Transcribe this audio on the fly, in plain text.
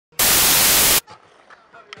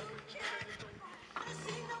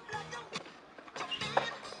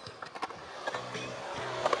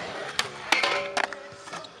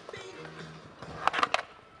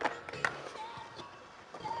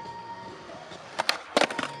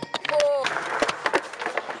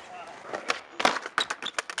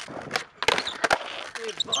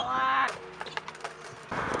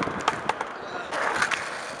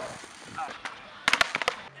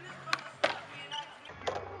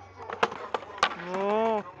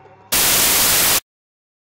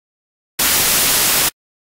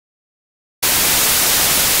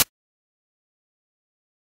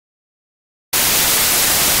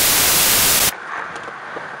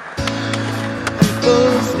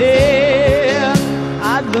to stare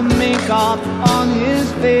at the makeup on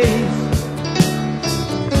his face.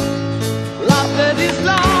 Laughed at his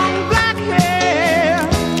long black hair,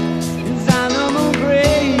 his animal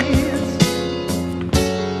grace.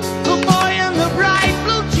 The boy in the bright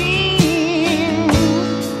blue jeans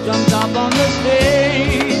jumped up on the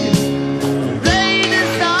stage, played his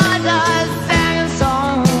stardust, sang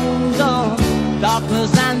songs of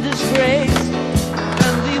darkness and disgrace.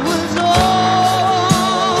 And he was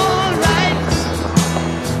all right.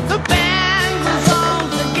 The band was all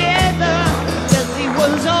together. Yes, he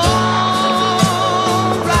was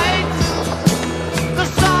all right. The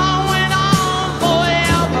song went on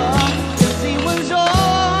forever. Yes, he was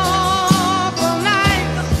awful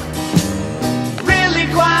nice. Really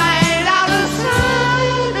quite out of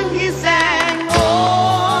sight. And he sang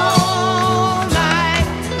all night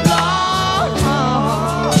long.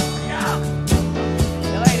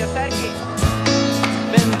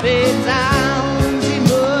 Big sounds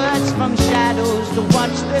emerged from shadows to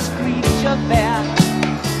watch this creature bear